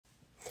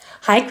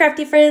Hi,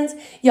 crafty friends.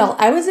 Y'all,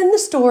 I was in the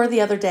store the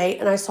other day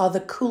and I saw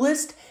the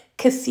coolest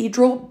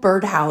cathedral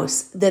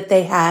birdhouse that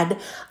they had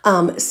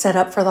set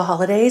up for the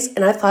holidays.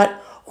 And I thought,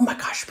 oh my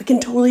gosh, we can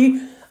totally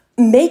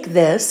make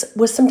this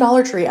with some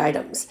Dollar Tree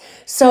items.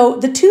 So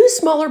the two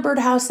smaller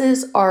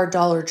birdhouses are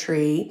Dollar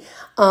Tree.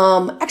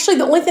 Actually,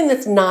 the only thing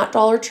that's not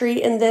Dollar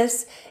Tree in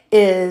this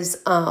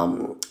is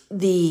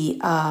the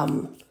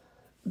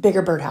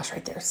bigger birdhouse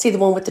right there. See the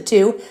one with the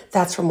two?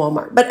 That's from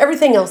Walmart. But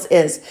everything else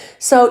is.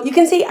 So you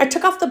can see I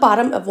took off the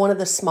bottom of one of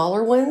the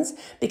smaller ones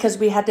because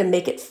we had to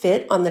make it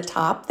fit on the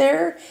top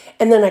there.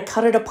 And then I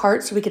cut it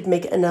apart so we could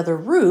make another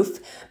roof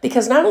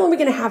because not only are we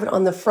going to have it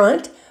on the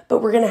front,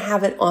 but we're going to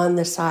have it on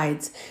the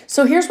sides.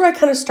 So here's where I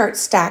kind of start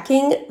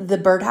stacking the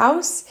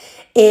birdhouse.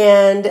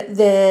 And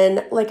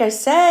then, like I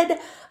said,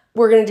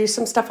 we're going to do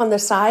some stuff on the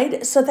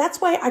side. So that's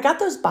why I got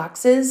those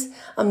boxes,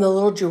 the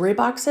little jewelry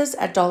boxes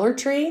at Dollar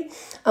Tree,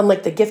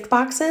 like the gift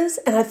boxes.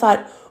 And I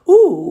thought,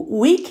 ooh,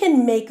 we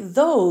can make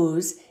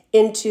those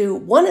into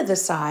one of the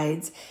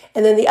sides.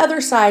 And then the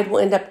other side will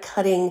end up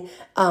cutting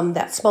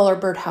that smaller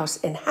birdhouse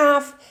in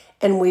half.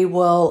 And we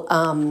will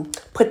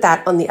put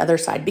that on the other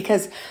side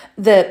because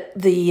the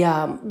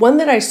one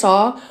that I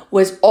saw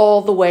was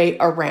all the way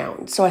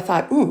around. So I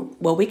thought,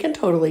 well, we can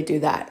totally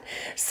do that.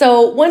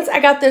 So once I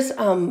got this,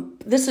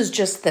 this is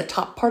just the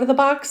top part of the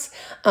box.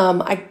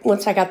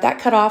 Once I got that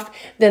cut off,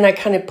 then I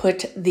kind of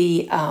put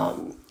the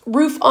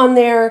roof on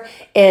there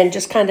and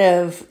just kind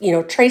of,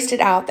 traced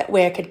it out. That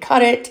way I could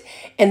cut it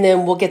and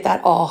then we'll get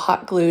that all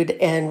hot glued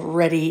and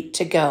ready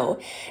to go.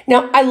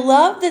 Now, I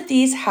love that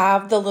these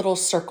have the little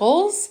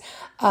circles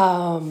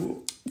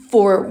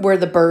for where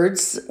the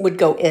birds would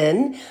go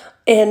in.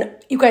 And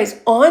you guys,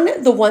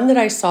 on the one that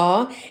I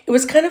saw, it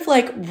was kind of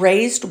like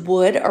raised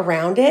wood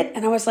around it.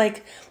 And I was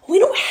like, we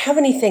don't have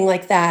anything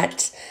like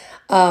that.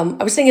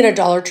 I was thinking of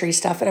Dollar Tree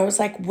stuff and I was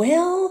like,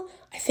 well,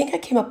 I think I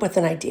came up with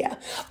an idea.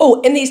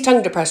 Oh, and these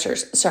tongue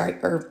depressors, sorry,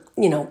 or,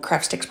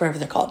 craft sticks, whatever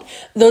they're called.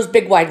 Those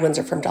big wide ones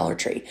are from Dollar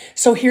Tree.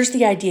 So here's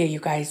the idea, you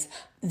guys.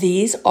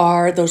 These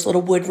are those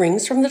little wood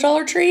rings from the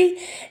Dollar Tree.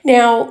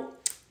 Now,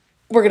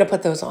 we're going to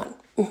put those on.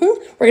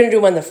 We're going to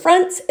do one on the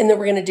fronts and then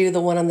we're going to do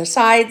the one on the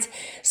sides.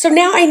 So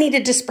now I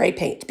needed to spray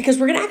paint because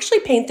we're going to actually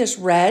paint this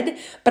red,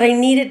 but I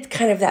needed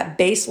kind of that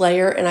base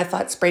layer and I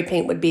thought spray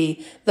paint would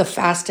be the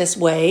fastest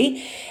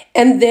way.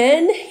 And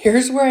then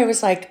here's where I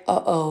was like,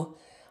 uh-oh,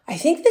 I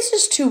think this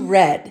is too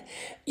red.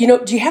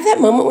 Do you have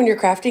that moment when you're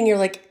crafting, you're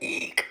like,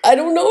 eek, I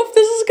don't know if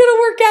this is going to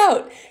work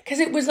out because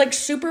it was like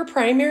super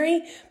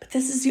primary, but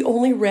this is the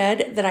only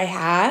red that I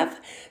have.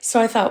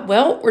 So I thought,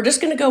 well, we're just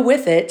going to go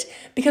with it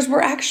because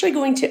we're actually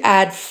going to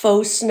add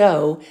faux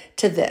snow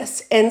to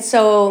this. And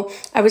so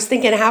I was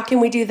thinking, how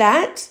can we do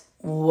that?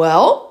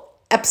 Well,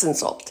 Epsom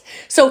salt.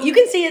 So you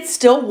can see it's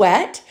still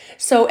wet.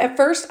 So at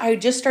first I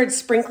just started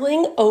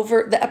sprinkling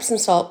over the Epsom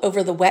salt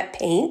over the wet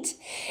paint.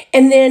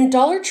 And then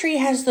Dollar Tree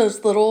has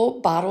those little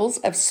bottles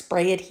of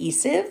spray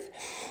adhesive.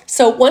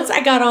 So once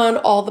I got on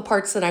all the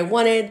parts that I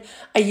wanted,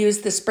 I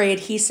used the spray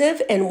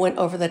adhesive and went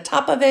over the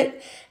top of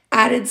it,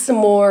 added some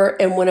more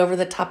and went over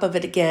the top of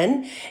it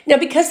again. Now,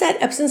 because that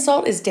Epsom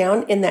salt is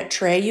down in that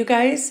tray, you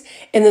guys,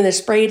 and then the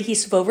spray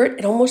adhesive over it,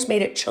 it almost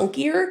made it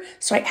chunkier.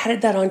 So I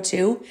added that on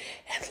too.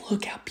 And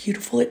look how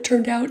beautiful it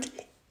turned out.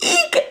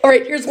 Eek! All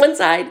right, here's one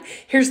side,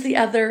 here's the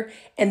other,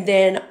 and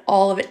then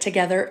all of it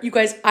together. You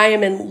guys, I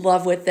am in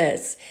love with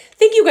this.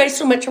 Thank you guys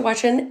so much for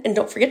watching, and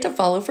don't forget to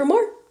follow for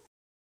more.